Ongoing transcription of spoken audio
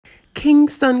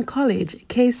Kingston College,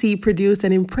 KC produced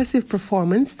an impressive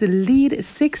performance to lead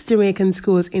 6 Jamaican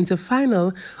schools into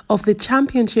final of the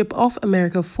Championship of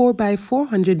America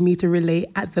 4x400-meter relay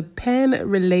at the Penn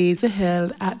Relays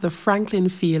held at the Franklin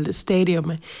Field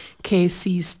Stadium.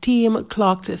 KC's team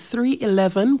clocked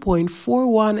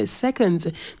 3:11.41 seconds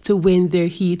to win their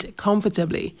heat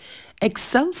comfortably.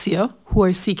 Excelsior, who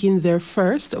are seeking their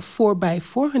first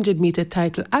 4x400-meter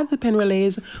title at the Penn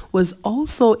Relays, was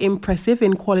also impressive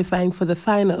in qualifying for the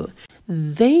final.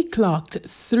 They clocked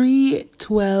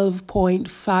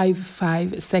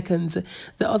 3:12.55 seconds.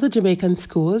 The other Jamaican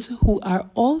schools who are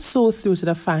also through to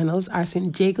the finals are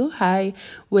St. Jago High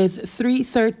with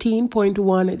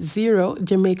 3:13.10,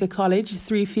 Jamaica College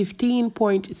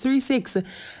 3:15.36,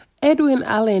 Edwin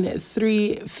Allen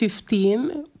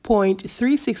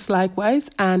 3:15.36 likewise,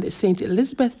 and St.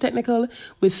 Elizabeth Technical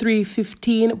with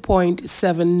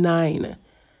 3:15.79.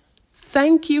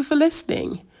 Thank you for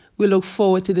listening. We look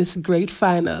forward to this great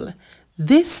final.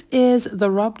 This is the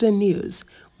Robden News,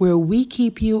 where we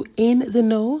keep you in the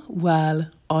know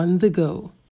while on the go.